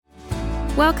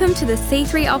Welcome to the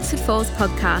C3 Oxford Falls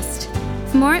podcast.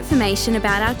 For more information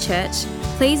about our church,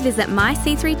 please visit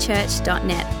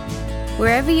myc3church.net.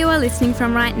 Wherever you are listening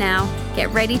from right now, get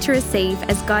ready to receive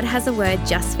as God has a word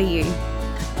just for you.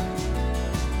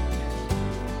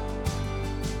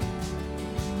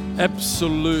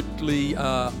 Absolutely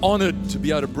honoured to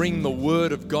be able to bring the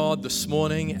Word of God this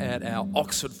morning at our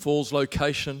Oxford Falls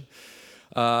location.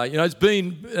 It's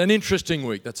been an interesting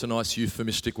week. That's a nice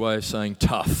euphemistic way of saying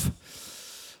tough.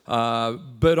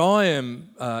 But I am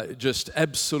just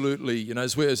absolutely,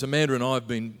 as Amanda and I have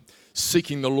been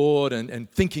seeking the Lord and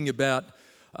thinking about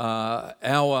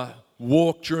our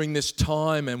walk during this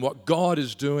time and what God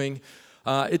is doing.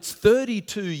 It's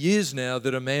 32 years now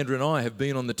that Amanda and I have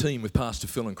been on the team with Pastor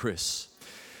Phil and Chris.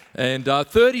 And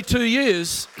 32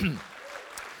 years,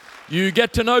 you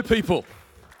get to know people.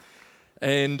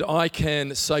 And I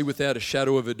can say without a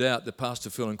shadow of a doubt that Pastor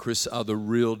Phil and Chris are the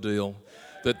real deal.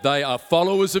 That they are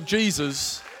followers of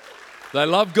Jesus. They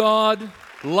love God,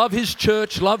 love His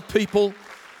church, love people,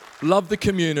 love the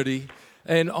community.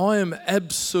 And I am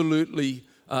absolutely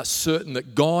certain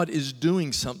that God is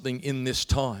doing something in this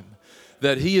time.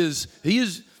 That He is,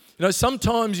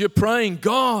 sometimes you're praying,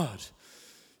 God,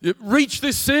 reach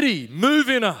this city, move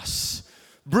in us,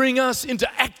 bring us into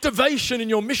activation in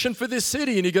your mission for this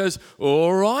city. And He goes,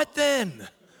 all right then.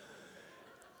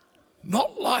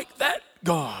 Not like that,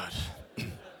 God.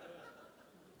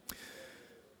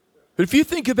 But if you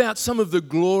think about some of the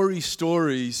glory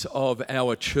stories of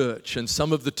our church and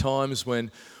some of the times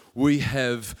when we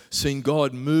have seen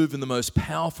God move in the most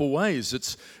powerful ways,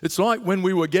 it's like when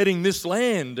we were getting this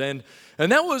land and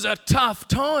that was a tough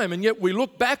time, and yet we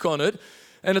look back on it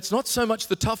and it's not so much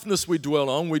the toughness we dwell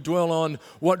on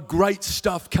what great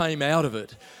stuff came out of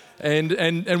it.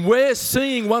 And we're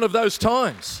seeing one of those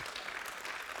times.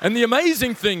 And the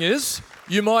amazing thing is,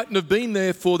 you mightn't have been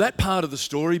there for that part of the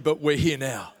story, but we're here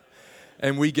now.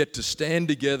 And we get to stand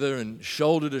together and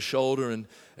shoulder to shoulder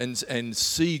and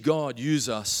see God use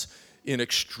us in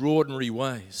extraordinary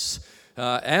ways.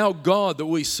 Our God that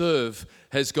we serve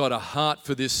has got a heart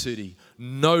for this city,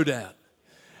 no doubt.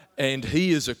 And He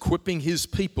is equipping His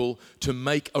people to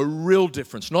make a real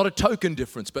difference, not a token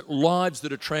difference, but lives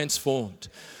that are transformed.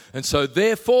 And so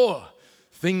therefore,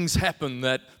 things happen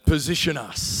that position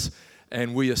us.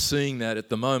 And we are seeing that at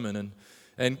the moment.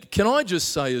 And can I just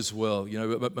say as well,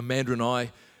 Amanda and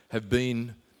I have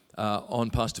been on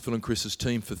Pastor Phil and Chris's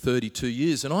team for 32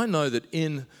 years. And I know that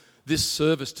in this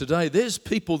service today, there's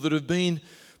people that have been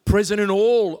present in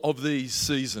all of these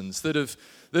seasons, that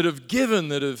have given,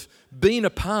 that have been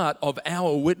a part of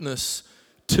our witness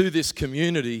to this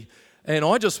community. And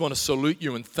I just want to salute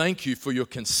you and thank you for your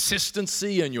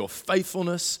consistency and your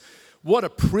faithfulness. What a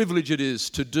privilege it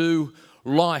is to do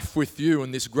life with you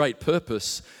and this great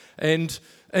purpose. And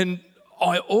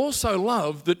I also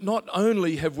love that not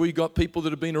only have we got people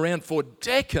that have been around for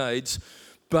decades,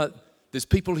 but there's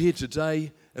people here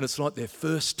today and it's like their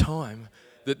first time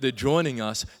that they're joining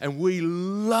us. And we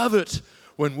love it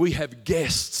when we have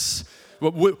guests.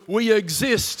 We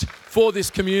exist for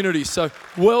this community. So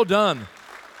well done.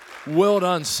 Well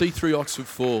done, C3 Oxford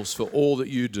Falls, for all that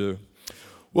you do.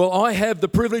 Well, I have the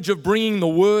privilege of bringing the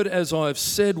word. As I've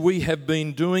said, we have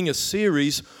been doing a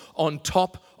series on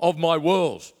top of my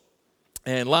world.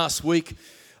 And last week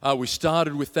we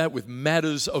started with that, with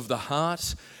matters of the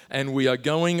heart, and we are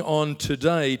going on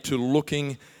today to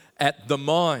looking at the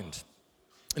mind.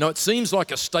 It seems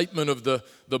like a statement of the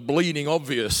bleeding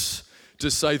obvious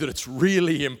to say that it's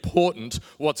really important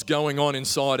what's going on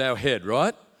inside our head,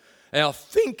 right? Our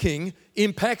thinking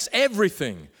impacts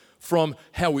everything from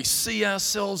how we see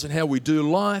ourselves and how we do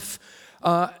life.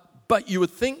 But you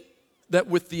would think that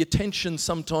with the attention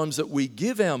sometimes that we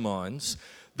give our minds,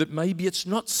 that maybe it's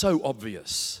not so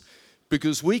obvious,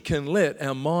 because we can let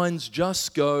our minds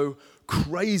just go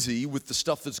crazy with the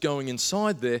stuff that's going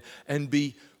inside there and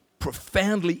be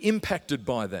profoundly impacted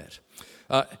by that.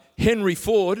 Henry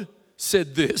Ford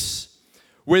said this: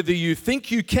 whether you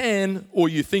think you can or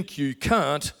you think you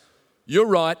can't, you're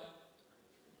right.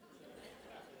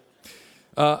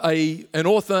 An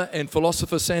author and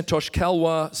philosopher, Santosh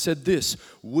Kalwar, said this: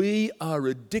 we are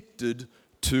addicted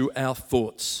to our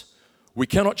thoughts. We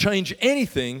cannot change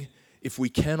anything if we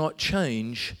cannot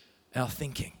change our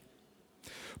thinking.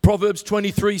 Proverbs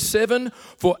 23:7,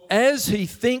 for as he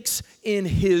thinks in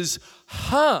his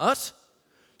heart,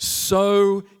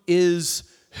 so is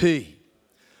he.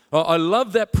 I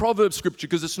love that proverb scripture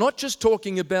because it's not just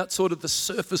talking about sort of the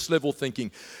surface level thinking.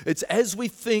 It's as we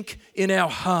think in our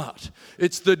heart.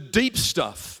 It's the deep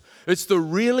stuff. It's the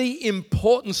really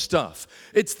important stuff.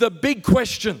 It's the big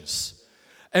questions.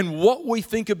 And what we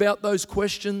think about those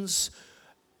questions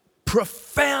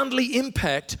profoundly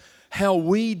impact how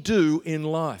we do in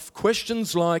life.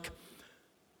 Questions like,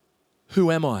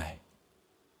 who am I?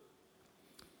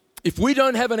 If we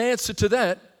don't have an answer to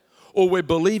that, or we're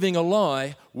believing a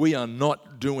lie, we are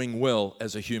not doing well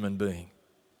as a human being.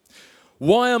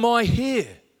 Why am I here?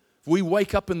 If we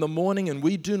wake up in the morning and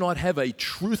we do not have a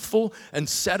truthful and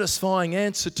satisfying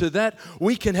answer to that,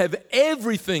 we can have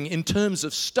everything in terms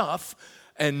of stuff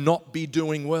and not be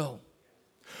doing well.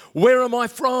 Where am I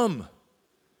from?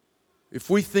 If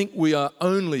we think we are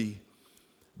only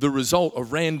the result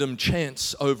of random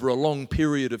chance over a long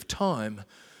period of time,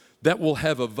 that will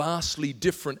have a vastly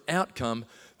different outcome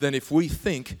than if we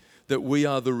think that we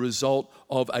are the result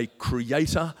of a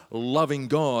creator, loving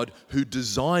God who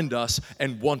designed us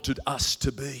and wanted us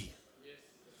to be.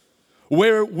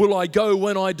 Where will I go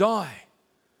when I die?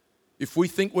 If we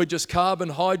think we're just carbon,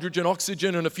 hydrogen,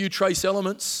 oxygen, and a few trace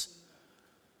elements,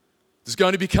 there's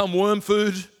going to become worm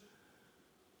food,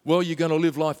 well, you're going to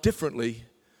live life differently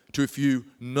to if you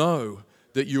know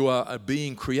that you are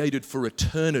being created for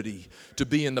eternity, to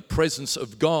be in the presence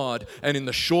of God, and in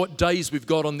the short days we've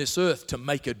got on this earth to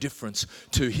make a difference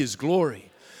to His glory.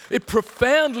 It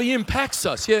profoundly impacts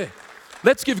us, yeah.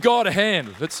 Let's give God a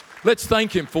hand. Let's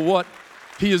thank Him for what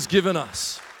He has given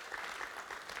us.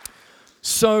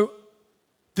 So,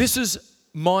 this is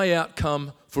my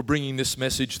outcome for bringing this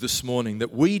message this morning,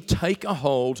 that we take a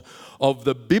hold of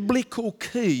the biblical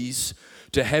keys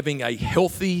to having a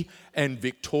healthy and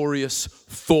victorious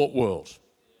thought world.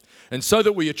 And so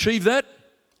that we achieve that,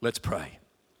 let's pray.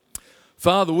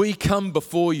 Father, we come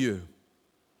before you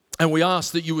and we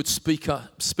ask that you would speak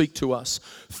to us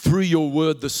through your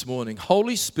word this morning.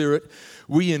 Holy Spirit,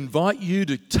 we invite you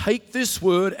to take this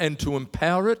word and to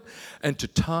empower it and to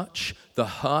touch the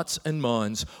hearts and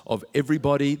minds of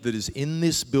everybody that is in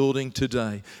this building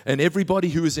today and everybody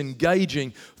who is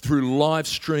engaging through live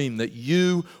stream, that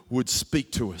you would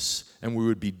speak to us and we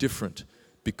would be different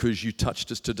because you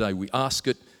touched us today. We ask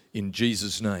it in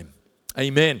Jesus' name.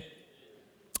 Amen.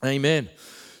 Amen.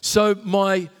 So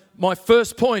my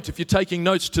first point, if you're taking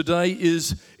notes today,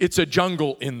 is it's a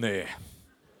jungle in there.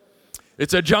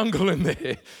 It's a jungle in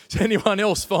there. Does anyone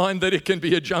else find that it can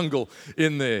be a jungle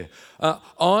in there?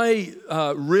 I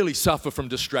really suffer from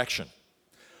distraction.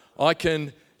 I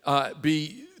can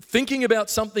be thinking about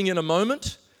something in a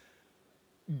moment,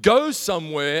 go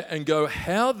somewhere and go,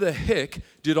 how the heck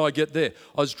did I get there?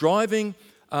 I was driving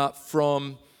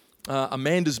from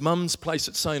Amanda's mum's place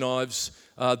at St. Ives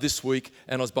this week,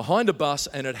 and I was behind a bus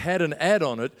and it had an ad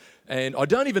on it, and I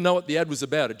don't even know what the ad was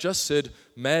about. It just said,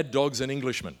 Mad Dogs and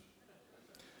Englishmen.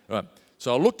 Right.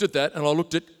 So I looked at that and I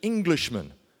looked at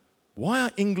Englishmen. Why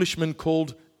are Englishmen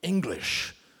called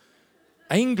English?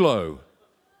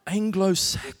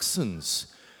 Anglo-Saxons.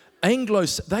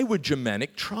 They were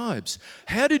Germanic tribes.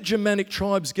 How did Germanic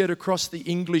tribes get across the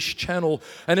English Channel?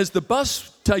 And as the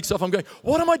bus takes off, I'm going,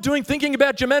 what am I doing thinking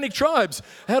about Germanic tribes?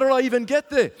 How did I even get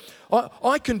there?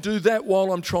 I can do that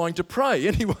while I'm trying to pray.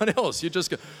 Anyone else? You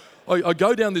just go, I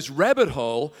go down this rabbit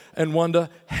hole and wonder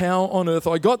how on earth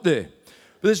I got there.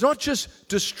 But there's not just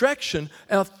distraction.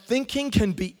 Our thinking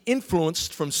can be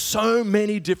influenced from so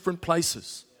many different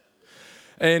places.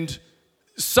 And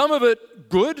some of it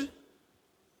good,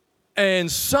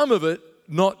 and some of it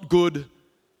not good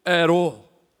at all.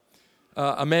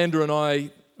 Amanda and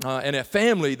I and our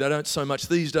family, they don't so much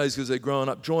these days because they're growing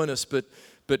up, join us, but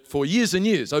for years and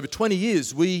years, over 20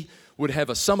 years, we would have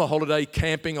a summer holiday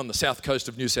camping on the south coast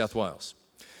of New South Wales.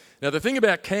 Now, the thing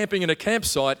about camping in a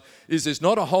campsite is there's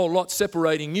not a whole lot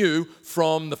separating you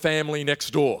from the family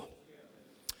next door.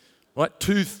 Right?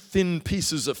 Two thin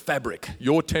pieces of fabric,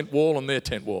 your tent wall and their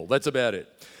tent wall. That's about it.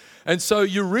 And so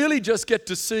you really just get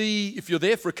to see, if you're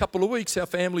there for a couple of weeks, how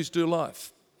families do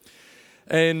life.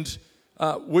 And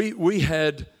we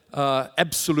had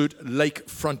absolute lake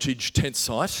frontage tent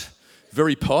site,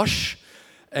 very posh.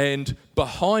 And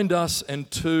behind us and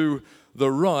to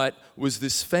the right was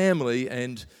this family,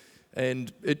 and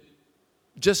it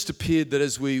just appeared that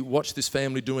as we watched this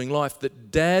family doing life,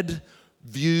 that Dad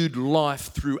viewed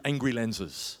life through angry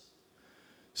lenses.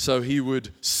 So he would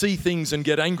see things and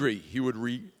get angry. He would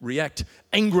react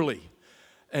angrily.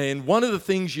 And one of the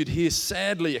things you'd hear,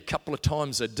 sadly, a couple of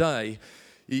times a day,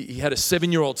 he had a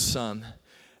 7-year-old son,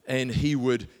 and he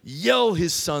would yell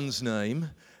his son's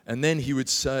name, and then he would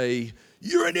say,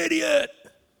 "You're an idiot!"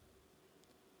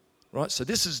 Right? So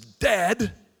this is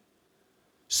Dad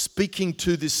speaking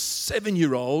to this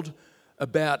 7-year-old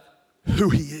about who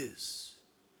he is.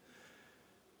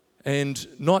 And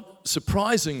not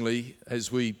surprisingly,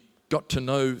 as we got to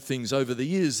know things over the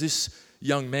years, this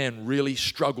young man really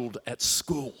struggled at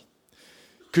school.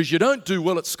 Because you don't do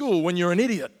well at school when you're an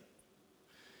idiot.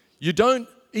 You don't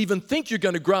even think you're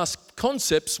going to grasp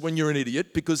concepts when you're an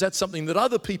idiot, because that's something that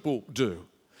other people do.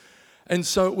 And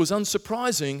so it was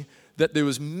unsurprising that there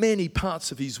was many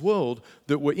parts of his world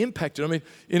that were impacted. I mean,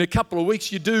 in a couple of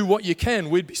weeks, you do what you can.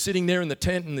 We'd be sitting there in the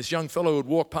tent, and this young fellow would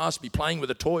walk past, be playing with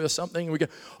a toy or something, and we'd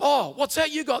go, "Oh, what's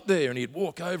that you got there?" And he'd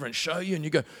walk over and show you, and you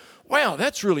go, "Wow,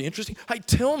 that's really interesting. Hey,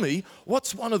 tell me,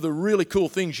 what's one of the really cool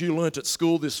things you learnt at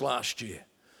school this last year?"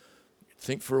 You'd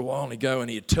think for a while, and he'd go, and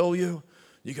he'd tell you.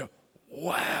 You go,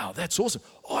 "Wow, that's awesome.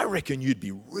 I reckon you'd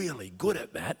be really good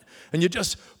at that." And you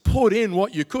just put in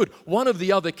what you could. One of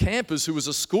the other campers, who was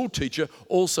a school teacher,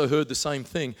 also heard the same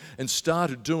thing and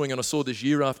started doing, and I saw this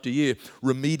year after year,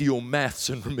 remedial maths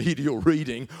and remedial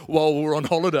reading while we were on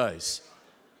holidays.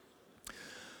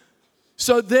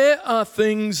 So there are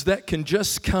things that can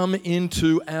just come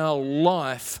into our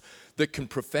life that can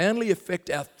profoundly affect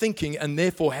our thinking and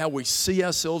therefore how we see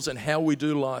ourselves and how we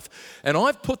do life. And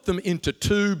I've put them into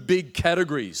two big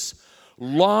categories: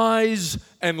 lies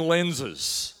and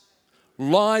lenses.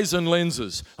 Lies and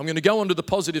lenses. I'm going to go on to the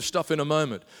positive stuff in a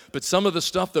moment, but some of the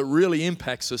stuff that really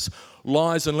impacts us,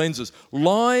 lies and lenses.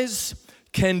 Lies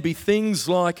can be things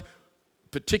like,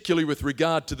 particularly with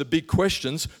regard to the big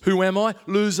questions, who am I?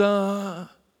 Loser.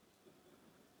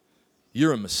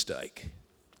 You're a mistake.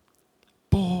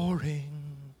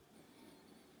 Boring.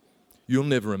 You'll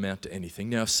never amount to anything.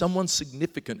 Now, if someone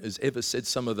significant has ever said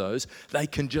some of those, they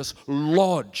can just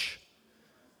lodge.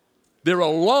 They're a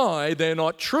lie, they're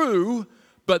not true,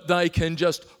 but they can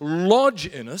just lodge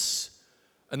in us,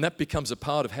 and that becomes a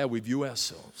part of how we view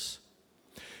ourselves.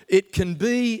 It can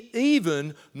be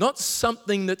even not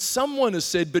something that someone has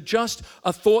said, but just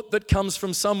a thought that comes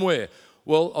from somewhere.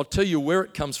 Well, I'll tell you where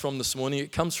it comes from this morning.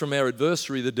 It comes from our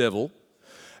adversary, the devil.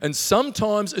 And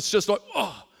sometimes it's just like,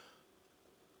 oh,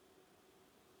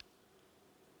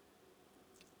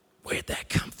 where'd that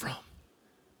come from?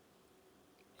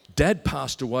 Dad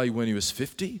passed away when he was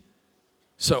 50,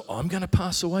 so I'm going to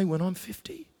pass away when I'm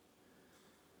 50.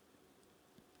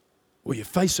 Or you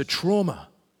face a trauma,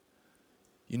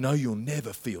 you know you'll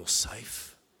never feel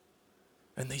safe.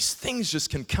 And these things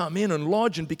just can come in and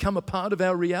lodge and become a part of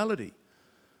our reality.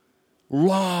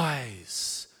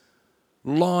 Lies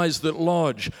that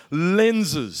lodge.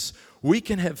 Lenses. We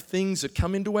can have things that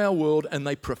come into our world and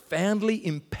they profoundly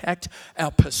impact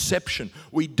our perception.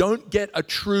 We don't get a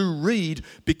true read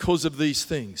because of these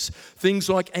things. Things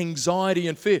like anxiety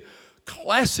and fear.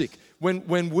 Classic.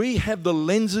 When we have the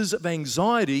lenses of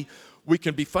anxiety, we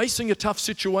can be facing a tough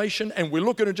situation and we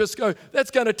look at it and just go,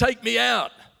 that's going to take me out.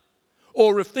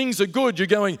 Or if things are good, you're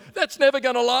going, that's never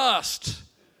going to last.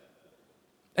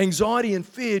 Anxiety and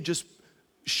fear just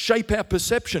shape our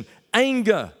perception.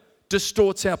 Anger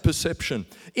distorts our perception.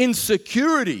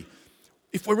 Insecurity.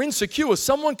 If we're insecure,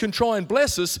 someone can try and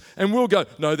bless us and we'll go,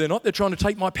 no, they're not. They're trying to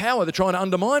take my power. They're trying to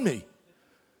undermine me.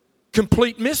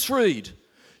 Complete misread.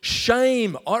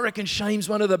 Shame. I reckon shame's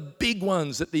one of the big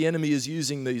ones that the enemy is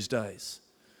using these days.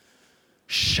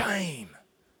 Shame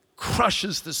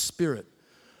crushes the spirit,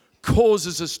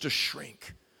 causes us to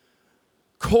shrink,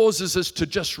 causes us to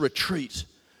just retreat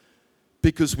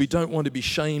because we don't want to be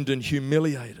shamed and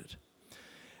humiliated.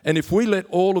 And if we let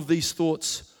all of these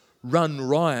thoughts run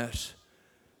riot,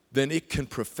 then it can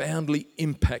profoundly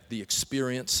impact the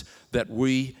experience that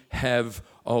we have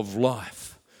of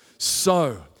life.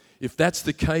 So, if that's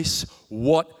the case,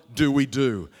 what do we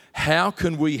do? How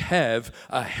can we have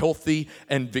a healthy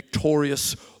and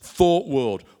victorious thought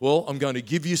world? Well, I'm going to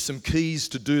give you some keys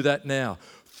to do that now.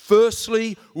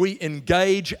 Firstly, we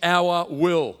engage our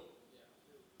will.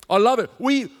 I love it.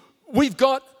 We've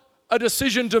got a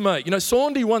decision to make. You know,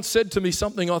 Saundie once said to me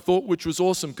something I thought which was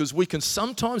awesome, because we can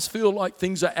sometimes feel like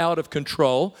things are out of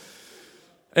control,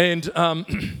 and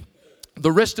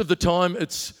the rest of the time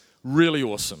it's really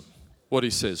awesome what he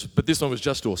says. But this one was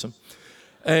just awesome.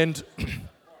 And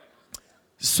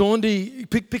Saundie,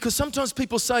 because sometimes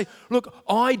people say, look,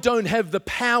 I don't have the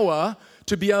power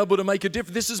to be able to make a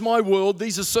difference. This is my world.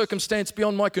 These are circumstances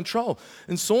beyond my control.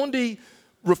 And Saundie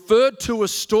referred to a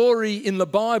story in the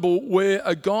Bible where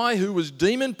a guy who was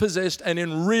demon-possessed and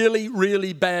in really,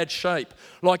 really bad shape,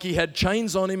 like he had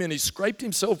chains on him and he scraped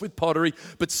himself with pottery,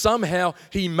 but somehow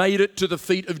he made it to the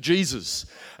feet of Jesus.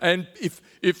 And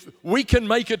if we can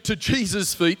make it to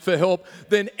Jesus' feet for help,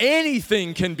 then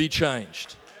anything can be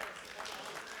changed.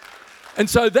 And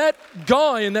so that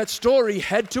guy in that story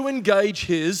had to engage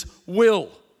his will,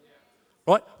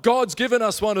 right? God's given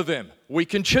us one of them. We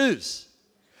can choose.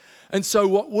 And so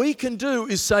what we can do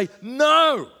is say,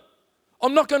 no,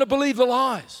 I'm not going to believe the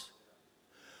lies.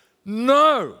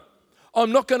 No,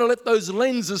 I'm not going to let those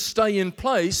lenses stay in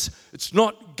place. It's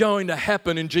not going to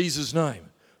happen in Jesus' name.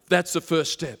 That's the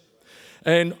first step.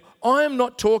 And I am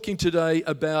not talking today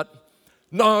about,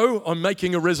 no, I'm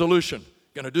making a resolution.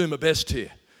 Going to do my best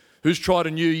here. Who's tried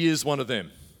a New Year's one of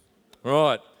them?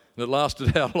 Right. And it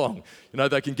lasted how long?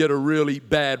 They can get a really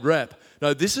bad rap.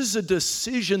 No, this is a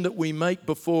decision that we make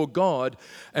before God,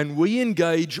 and we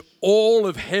engage all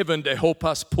of heaven to help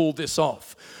us pull this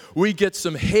off. We get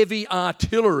some heavy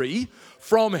artillery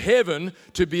from heaven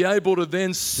to be able to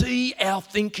then see our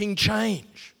thinking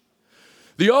change.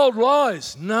 The old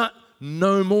lies,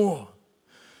 no more.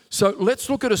 So let's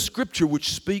look at a scripture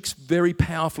which speaks very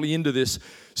powerfully into this.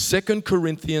 2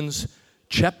 Corinthians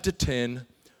chapter 10,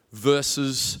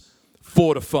 verses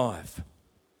 4 to 5.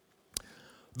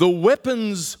 The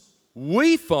weapons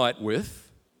we fight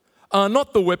with are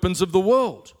not the weapons of the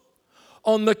world.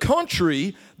 On the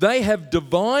contrary, they have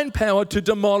divine power to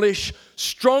demolish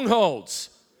strongholds.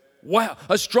 Wow,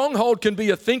 a stronghold can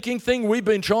be a thinking thing we've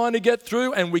been trying to get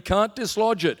through and we can't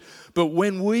dislodge it. But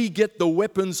when we get the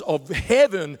weapons of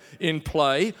heaven in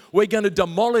play, we're going to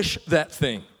demolish that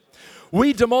thing.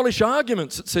 We demolish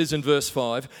arguments, it says in verse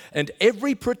 5, and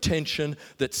every pretension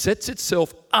that sets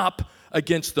itself up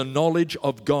against the knowledge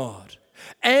of God.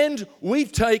 And we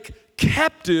take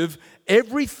captive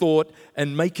every thought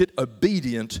and make it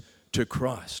obedient to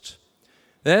Christ.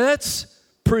 Now that's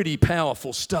pretty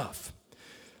powerful stuff.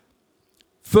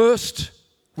 First,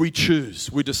 we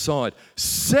choose, we decide.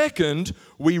 Second,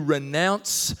 we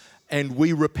renounce and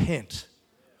we repent.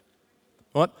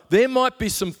 Right? There might be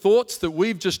some thoughts that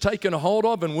we've just taken a hold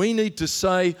of and we need to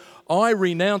say, I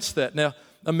renounce that. Now,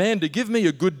 Amanda, give me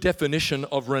a good definition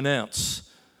of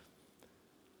renounce.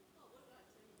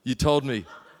 You told me.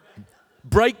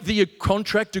 Break the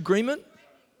contract agreement?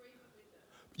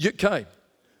 Okay.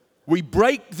 We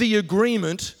break the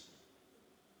agreement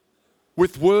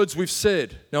with words we've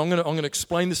said. Now, I'm going to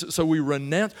explain this. So we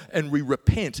renounce and we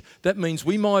repent. That means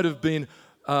we might have been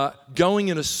going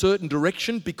in a certain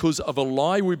direction because of a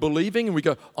lie we're believing, and we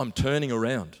go, I'm turning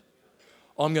around.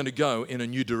 I'm going to go in a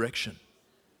new direction.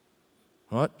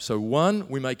 Right? So 1,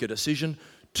 we make a decision.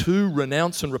 2,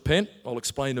 renounce and repent. I'll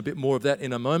explain a bit more of that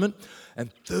in a moment.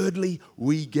 And thirdly,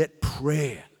 we get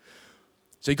prayer.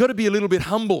 So you've got to be a little bit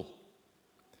humble.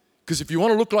 Because if you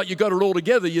want to look like you got it all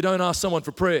together, you don't ask someone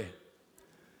for prayer.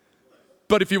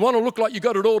 But if you want to look like you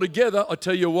got it all together, I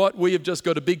tell you what, we have just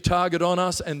got a big target on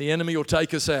us and the enemy will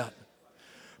take us out.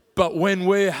 But when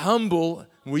we're humble,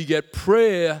 we get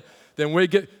prayer, then we've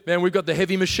got the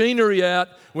heavy machinery out.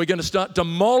 We're going to start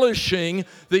demolishing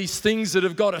these things that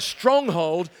have got a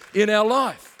stronghold in our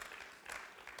life.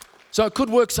 So it could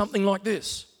work something like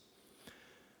this.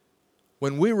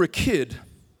 When we were a kid,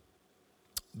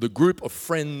 the group of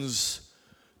friends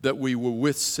that we were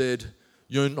with said,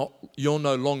 you're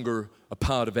no longer a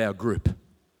part of our group.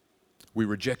 We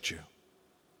reject you.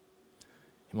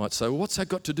 You might say, well, what's that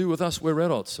got to do with us? We're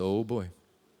adults. Oh boy.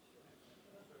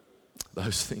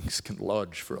 Those things can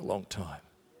lodge for a long time.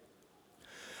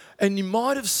 And you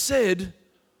might have said,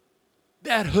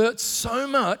 that hurts so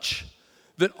much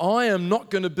that I am not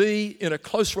going to be in a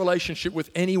close relationship with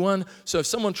anyone. So if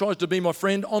someone tries to be my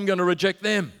friend, I'm going to reject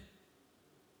them.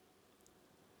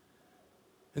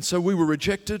 And so we were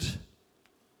rejected,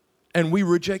 and we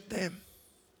reject them.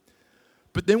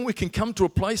 But then we can come to a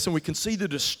place and we can see the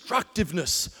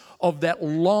destructiveness of that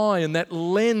lie and that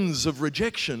lens of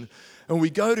rejection. And we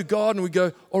go to God and we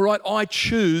go, all right, I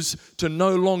choose to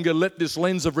no longer let this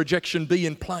lens of rejection be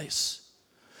in place.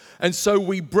 And so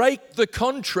we break the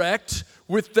contract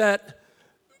with that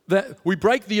we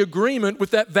break the agreement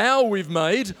with that vow we've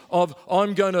made of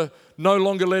I'm going to no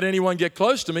longer let anyone get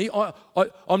close to me.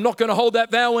 I'm not going to hold that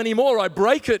vow anymore. I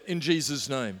break it in Jesus'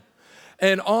 name.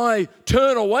 And I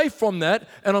turn away from that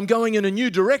and I'm going in a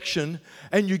new direction,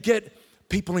 and you get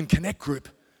people in Connect Group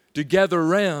to gather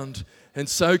around and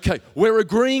say, okay, we're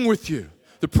agreeing with you.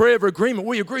 The prayer of agreement,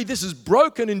 we agree this is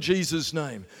broken in Jesus'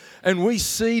 name. And we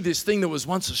see this thing that was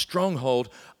once a stronghold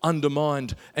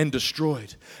undermined and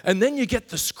destroyed. And then you get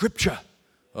the scripture.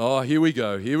 Oh, here we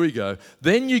go.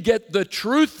 Then you get the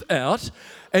truth out,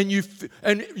 and you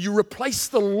replace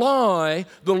the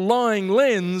lying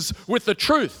lens with the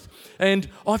truth. And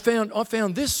I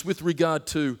found this with regard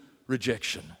to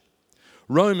rejection.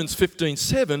 Romans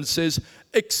 15:7 says,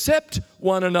 accept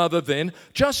one another then,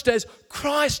 just as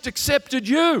Christ accepted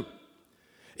you,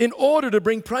 in order to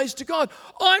bring praise to God.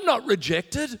 I'm not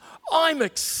rejected. I'm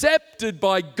accepted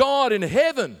by God in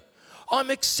heaven.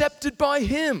 I'm accepted by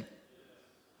Him.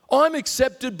 I'm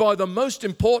accepted by the most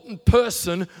important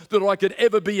person that I could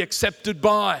ever be accepted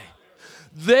by.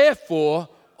 Therefore,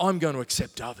 I'm going to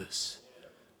accept others.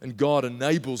 And God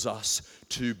enables us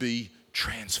to be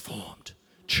transformed,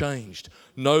 changed.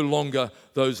 No longer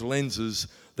those lenses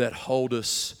that hold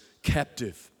us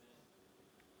captive.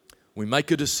 We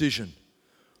make a decision,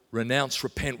 renounce,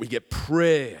 repent, we get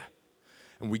prayer,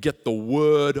 and we get the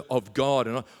Word of God.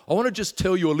 And I want to just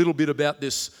tell you a little bit about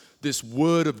this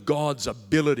Word of God's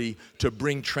ability to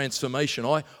bring transformation.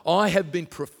 I have been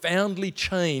profoundly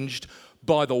changed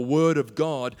by the Word of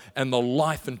God and the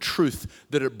life and truth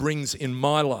that it brings in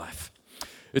my life.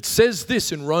 It says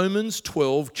this in Romans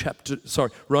chapter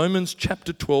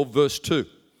 12, verse 2.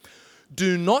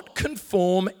 Do not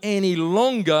conform any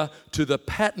longer to the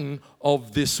pattern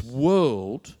of this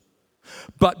world,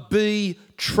 but be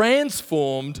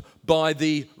transformed by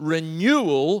the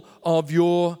renewal of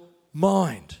your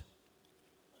mind.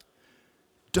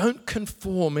 Don't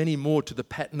conform anymore to the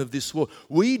pattern of this world.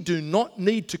 We do not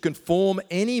need to conform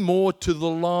anymore to the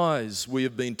lies we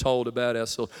have been told about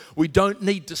ourselves. We don't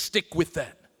need to stick with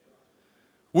that.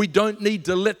 We don't need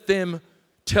to let them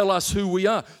tell us who we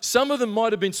are. Some of them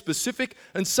might have been specific,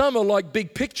 and some are like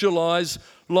big picture lies,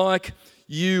 like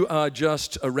you are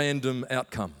just a random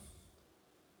outcome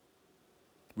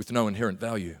with no inherent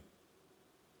value.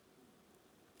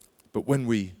 But when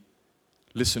we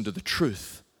listen to the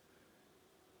truth,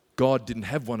 God didn't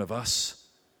have one of us,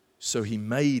 so He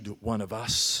made one of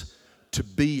us to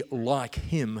be like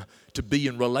Him, to be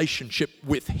in relationship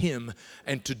with Him,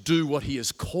 and to do what He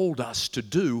has called us to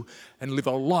do and live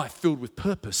a life filled with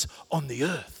purpose on the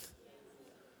earth.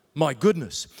 My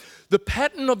goodness. The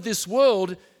pattern of this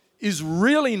world is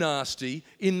really nasty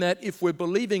in that if we're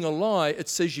believing a lie, it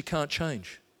says you can't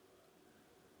change.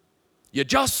 You're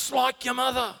just like your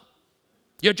mother.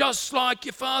 You're just like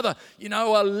your father. You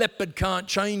know, a leopard can't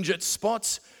change its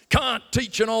spots. Can't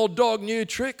teach an old dog new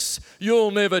tricks.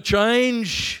 You'll never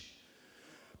change.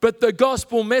 But the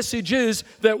gospel message is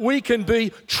that we can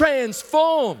be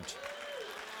transformed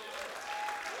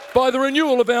by the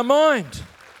renewal of our mind.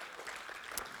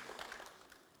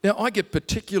 Now, I get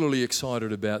particularly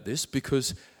excited about this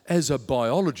because as a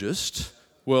biologist,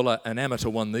 well, an amateur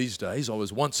one these days, I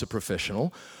was once a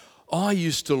professional, I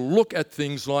used to look at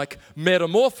things like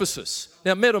metamorphosis.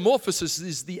 Now, metamorphosis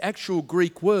is the actual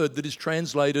Greek word that is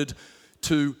translated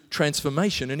to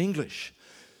transformation in English.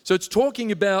 So it's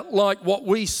talking about like what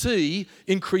we see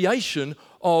in creation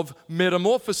of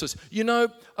metamorphosis. You know,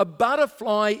 a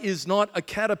butterfly is not a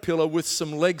caterpillar with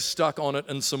some legs stuck on it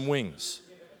and some wings.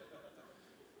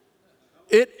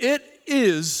 It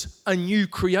is a new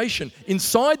creation.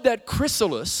 Inside that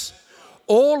chrysalis,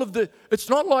 it's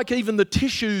not like even the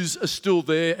tissues are still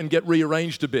there and get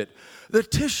rearranged a bit. The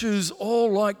tissues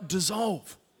all like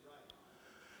dissolve.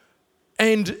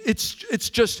 And it's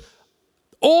just,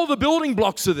 all the building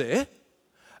blocks are there.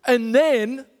 And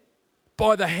then,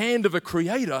 by the hand of a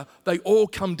creator, they all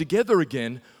come together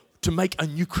again to make a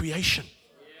new creation.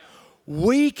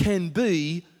 We can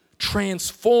be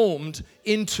transformed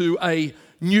into a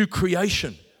new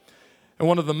creation. And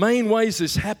one of the main ways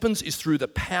this happens is through the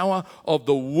power of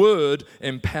the Word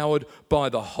empowered by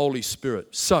the Holy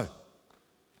Spirit. So,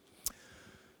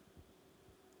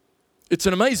 it's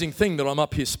an amazing thing that I'm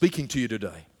up here speaking to you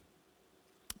today,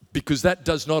 because that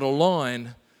does not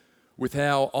align with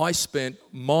how I spent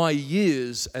my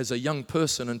years as a young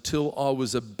person until I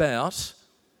was about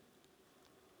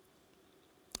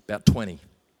 20.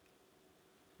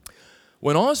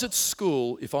 When I was at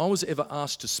school, if I was ever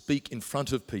asked to speak in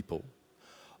front of people,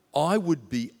 I would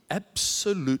be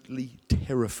absolutely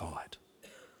terrified.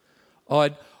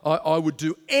 I would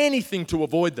do anything to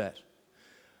avoid that.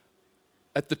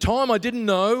 At the time, I didn't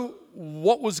know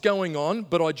what was going on,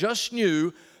 but I just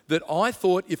knew that I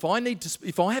thought if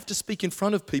I have to speak in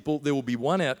front of people, there will be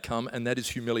one outcome, and that is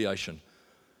humiliation.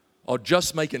 I'll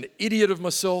just make an idiot of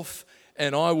myself,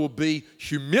 and I will be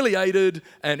humiliated,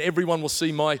 and everyone will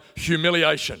see my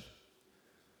humiliation.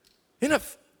 Isn't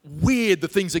it weird the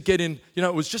things that get in? You know,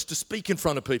 it was just to speak in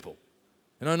front of people.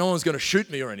 You know, no one's going to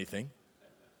shoot me or anything.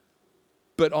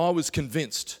 But I was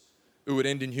convinced it would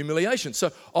end in humiliation.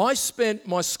 So I spent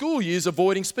my school years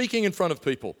avoiding speaking in front of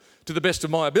people to the best of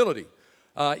my ability.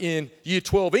 In Year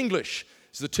 12 English,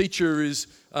 as the teacher is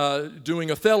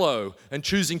doing Othello and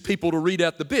choosing people to read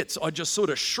out the bits, I just sort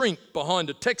of shrink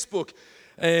behind a textbook.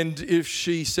 And if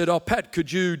she said, "Oh, Pat,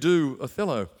 could you do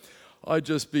Othello?" I'd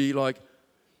just be like,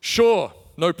 "Sure,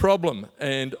 no problem."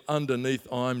 And underneath,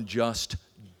 I'm just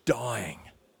dying.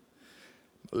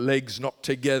 Legs knocked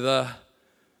together,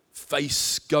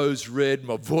 face goes red,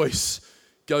 my voice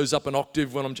goes up an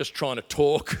octave when I'm just trying to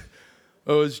talk.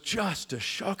 It was just a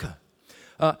shocker.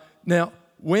 Now,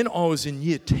 when I was in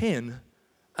Year 10,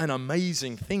 an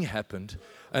amazing thing happened,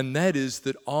 and that is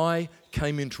that I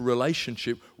came into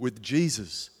relationship with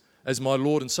Jesus as my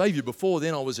Lord and Savior. Before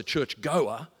then, I was a church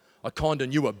goer. I kind of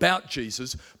knew about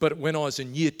Jesus, but when I was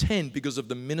in year 10, because of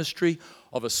the ministry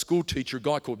of a school teacher, a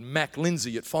guy called Mac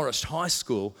Lindsay at Forest High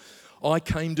School, I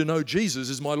came to know Jesus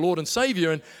as my Lord and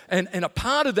Savior. And a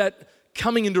part of that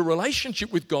coming into a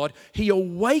relationship with God, He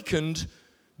awakened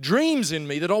dreams in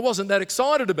me that I wasn't that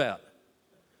excited about.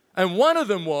 And one of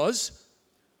them was,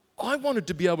 I wanted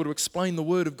to be able to explain the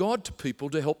Word of God to people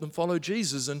to help them follow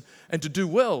Jesus and to do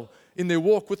well in their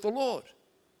walk with the Lord.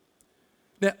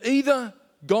 Now, either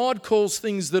God calls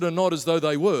things that are not as though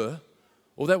they were,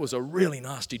 or that was a really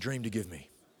nasty dream to give me.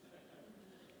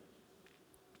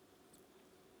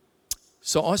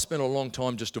 So I spent a long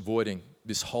time just avoiding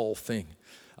this whole thing.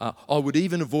 I would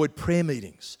even avoid prayer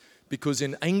meetings, because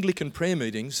in Anglican prayer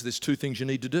meetings, there's two things you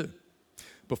need to do.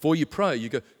 Before you pray, you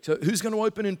go, so who's going to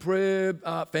open in prayer?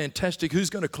 Fantastic. Who's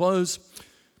going to close?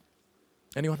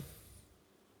 Anyone?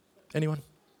 Anyone?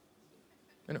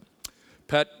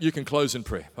 Pat, you can close in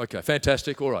prayer. Okay,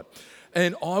 fantastic. All right.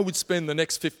 And I would spend the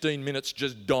next 15 minutes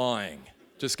just dying.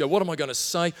 Just go, what am I going to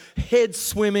say? Head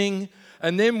swimming.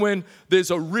 And then when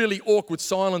there's a really awkward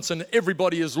silence and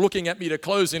everybody is looking at me to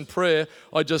close in prayer,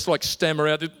 I just like stammer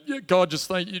out, yeah, God, just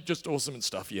thank you, just awesome and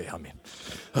stuff. Yeah, I'm in.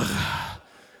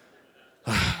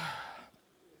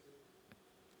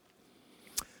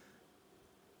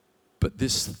 But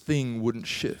this thing wouldn't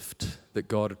shift that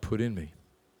God had put in me.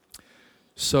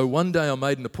 So one day I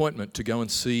made an appointment to go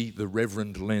and see the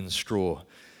Reverend Len Straw.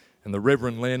 And the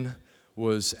Reverend Len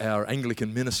was our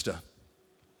Anglican minister.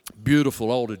 Beautiful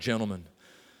older gentleman.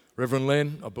 Reverend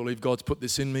Len, I believe God's put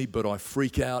this in me, but I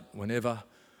freak out whenever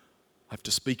I have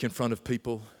to speak in front of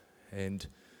people. And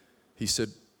he said,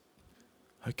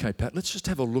 okay, Pat, let's just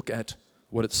have a look at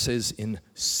what it says in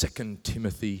 2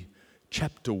 Timothy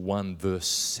chapter 1, verse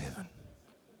 7.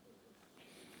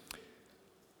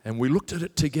 And we looked at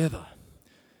it together.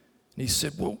 And he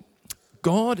said, well,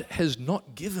 God has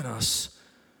not given us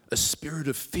a spirit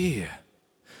of fear,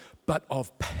 but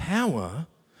of power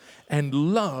and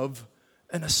love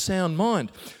and a sound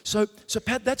mind. So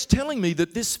Pat, that's telling me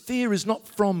that this fear is not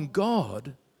from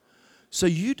God, so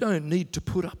you don't need to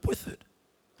put up with it.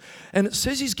 And it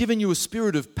says He's given you a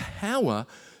spirit of power,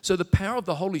 so the power of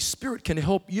the Holy Spirit can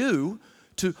help you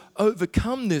to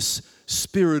overcome this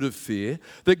spirit of fear,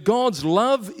 that God's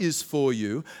love is for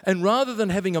you, and rather than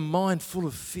having a mind full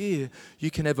of fear,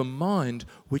 you can have a mind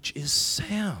which is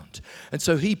sound. And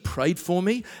so he prayed for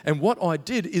me, and what I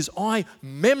did is I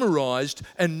memorized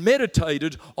and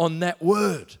meditated on that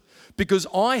word, because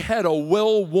I had a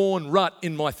well-worn rut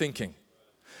in my thinking.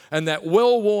 And that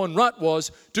well-worn rut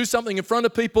was, do something in front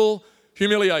of people,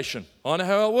 humiliation. I know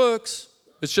how it works.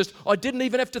 It's just, I didn't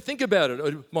even have to think about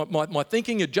it. My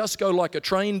thinking would just go like a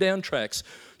train down tracks.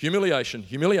 Humiliation,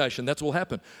 that's what will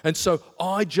happen. And so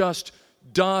I just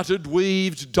darted,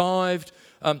 weaved, dived.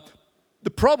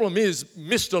 The problem is,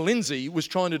 Mr. Lindsay was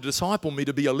trying to disciple me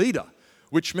to be a leader,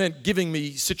 which meant giving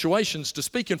me situations to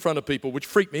speak in front of people, which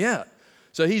freaked me out.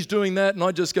 So he's doing that, and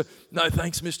I just go, no,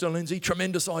 thanks, Mr. Lindsay.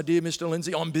 Tremendous idea, Mr.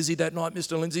 Lindsay. I'm busy that night,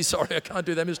 Mr. Lindsay. Sorry, I can't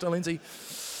do that, Mr. Lindsay.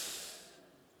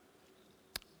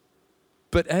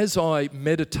 But as I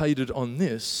meditated on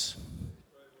this,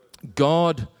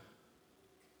 God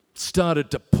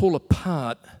started to pull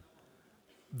apart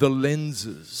the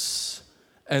lenses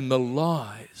and the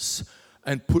lies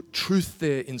and put truth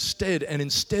there instead. And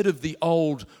instead of the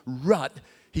old rut,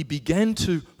 He began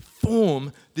to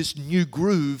form this new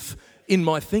groove in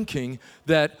my thinking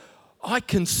that I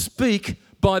can speak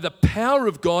by the power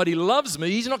of God. He loves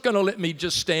me. He's not going to let me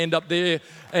just stand up there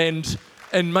and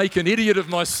make an idiot of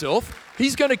myself.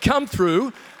 He's going to come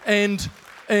through and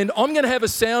I'm going to have a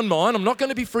sound mind. I'm not going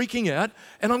to be freaking out,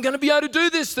 and I'm going to be able to do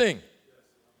this thing.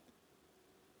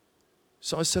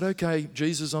 So I said, okay,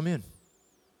 Jesus, I'm in.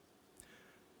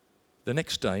 The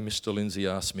next day, Mr. Lindsay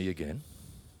asked me again,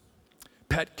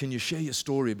 Pat, can you share your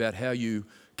story about how you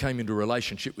came into a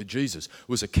relationship with Jesus? It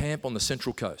was a camp on the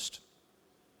Central Coast.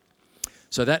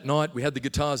 So that night, we had the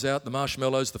guitars out, the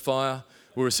marshmallows, the fire.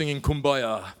 We were singing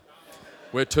Kumbaya.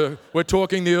 We're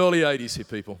talking the early 80s here,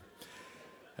 people.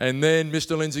 And then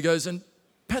Mr. Lindsay goes, and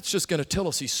Pat's just going to tell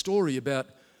us his story about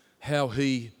how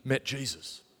he met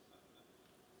Jesus.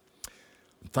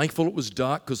 I'm thankful it was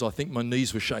dark, because I think my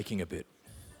knees were shaking a bit.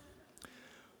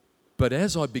 But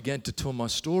as I began to tell my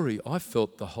story, I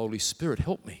felt the Holy Spirit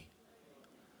help me.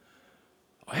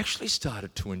 I actually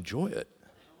started to enjoy it.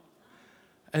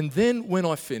 And then when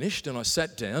I finished and I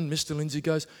sat down, Mr. Lindsay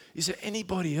goes, is there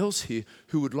anybody else here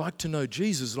who would like to know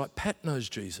Jesus like Pat knows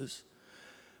Jesus?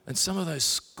 And some of those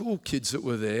school kids that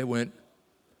were there went,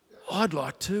 I'd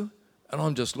like to. And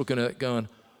I'm just looking at it going,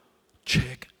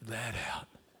 check that out.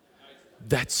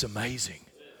 That's amazing.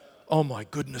 Oh my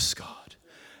goodness, God.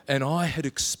 and I had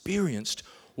experienced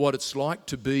what it's like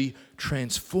to be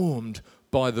transformed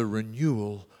by the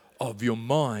renewal of your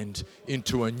mind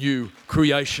into a new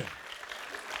creation.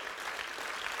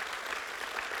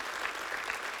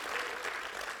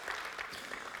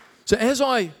 So as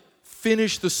I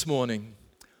finish this morning,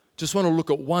 just want to look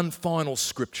at one final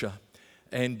scripture,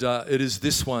 and it is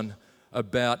this one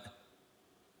about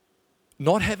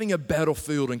not having a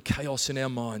battlefield and chaos in our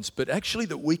minds, but actually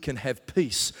that we can have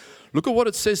peace. Look at what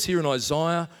it says here in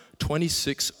Isaiah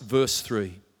 26, verse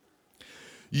 3.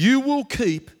 You will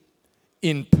keep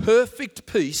in perfect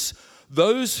peace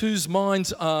those whose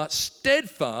minds are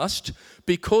steadfast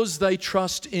because they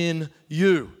trust in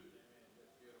you.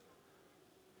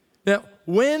 Now,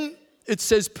 when it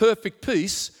says perfect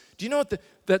peace, do you know what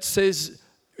that says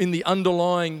in the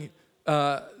underlying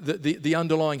the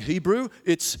underlying Hebrew?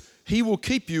 It's He will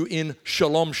keep you in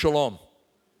shalom, shalom.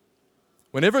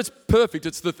 Whenever it's perfect,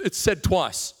 it's said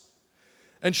twice.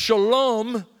 And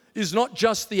shalom is not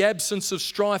just the absence of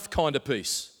strife kind of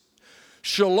peace.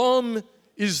 Shalom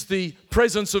is the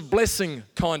presence of blessing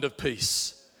kind of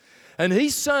peace. And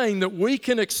he's saying that we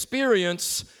can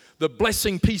experience the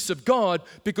blessing peace of God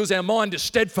because our mind is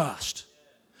steadfast.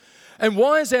 And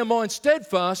why is our mind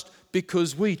steadfast?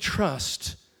 Because we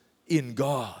trust in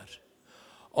God.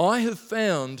 I have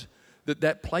found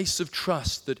that place of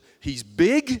trust, that He's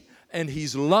big and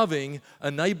He's loving,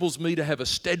 enables me to have a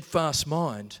steadfast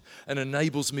mind and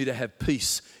enables me to have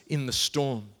peace in the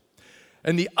storm.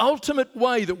 And the ultimate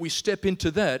way that we step into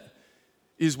that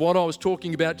is what I was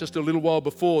talking about just a little while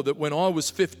before, that when I was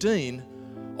 15,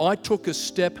 I took a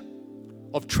step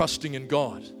of trusting in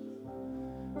God.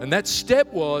 And that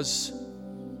step was,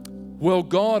 well,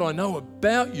 God, I know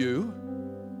about you.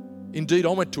 Indeed, I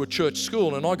went to a church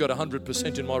school and I got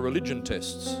 100% in my religion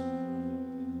tests.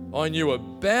 I knew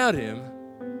about Him,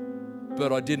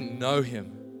 but I didn't know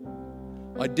Him.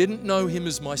 I didn't know Him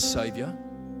as my Savior.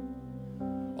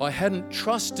 I hadn't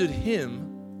trusted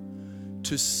Him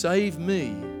to save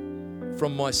me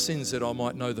from my sins that I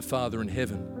might know the Father in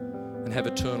heaven and have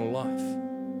eternal life.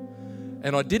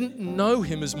 And I didn't know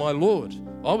Him as my Lord.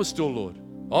 I was still Lord.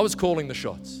 I was calling the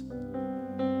shots.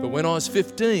 But when I was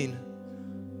 15,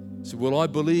 I said, well, I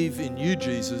believe in you,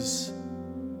 Jesus,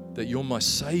 that you're my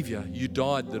Savior. You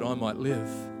died that I might live.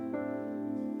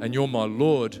 And you're my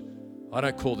Lord. I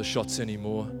don't call the shots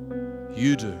anymore.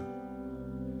 You do.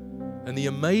 And the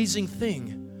amazing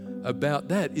thing about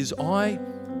that is I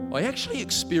actually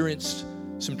experienced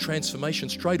some transformation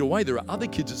straight away. There are other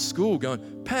kids at school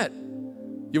going, Pat,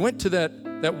 you went to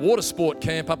that water sport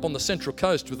camp up on the Central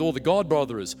Coast with all the God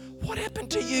Brothers. What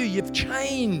happened to you? You've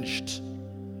changed.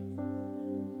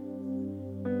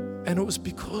 And it was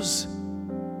because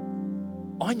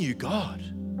I knew God.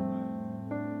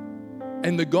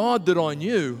 And the God that I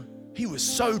knew, He was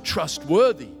so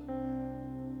trustworthy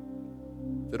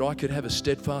that I could have a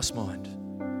steadfast mind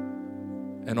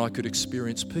and I could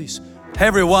experience peace. Hey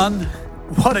everyone,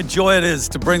 what a joy it is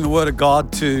to bring the Word of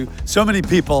God to so many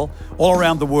people all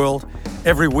around the world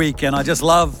every week. And I just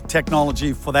love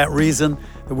technology for that reason,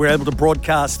 that we're able to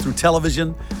broadcast through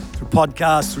television, through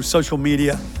podcasts, through social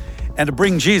media, and to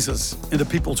bring Jesus into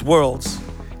people's worlds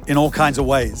in all kinds of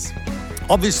ways.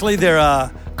 Obviously, there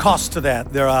are costs to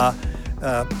that. There are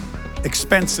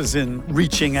expenses in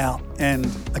reaching out and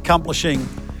accomplishing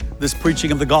this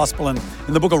preaching of the gospel. And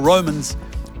in the book of Romans,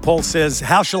 Paul says,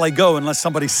 how shall I go unless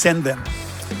somebody send them?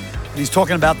 And he's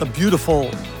talking about the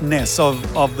beautifulness of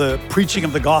the preaching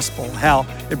of the gospel, how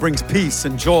it brings peace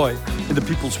and joy into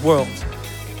people's worlds.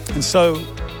 And so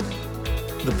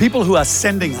the people who are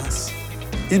sending us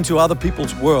into other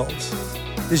people's worlds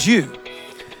is you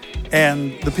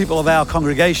and the people of our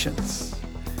congregations.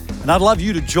 And I'd love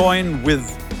you to join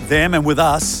with them and with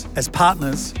us as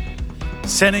partners,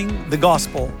 sending the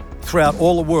gospel throughout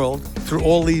all the world through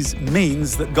all these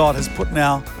means that God has put in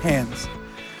our hands.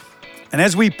 And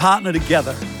as we partner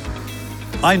together,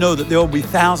 I know that there will be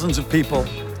thousands of people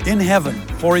in heaven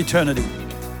for eternity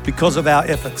because of our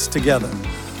efforts together.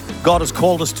 God has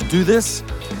called us to do this,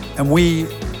 and we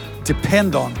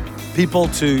depend on people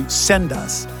to send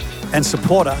us and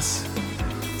support us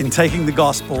in taking the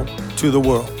gospel to the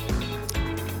world.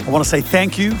 I want to say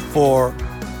thank you for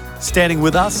standing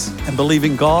with us and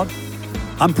believing God.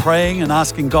 I'm praying and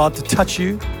asking God to touch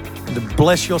you and to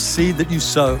bless your seed that you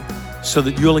sow so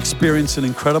that you'll experience an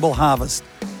incredible harvest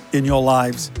in your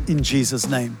lives in Jesus'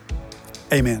 name.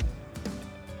 Amen.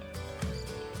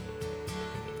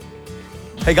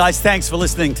 Hey guys, thanks for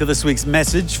listening to this week's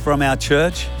message from our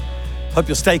church. Hope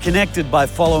you'll stay connected by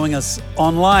following us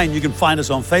online. You can find us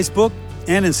on Facebook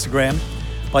and Instagram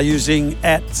by using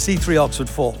 @C3 Oxford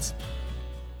Falls.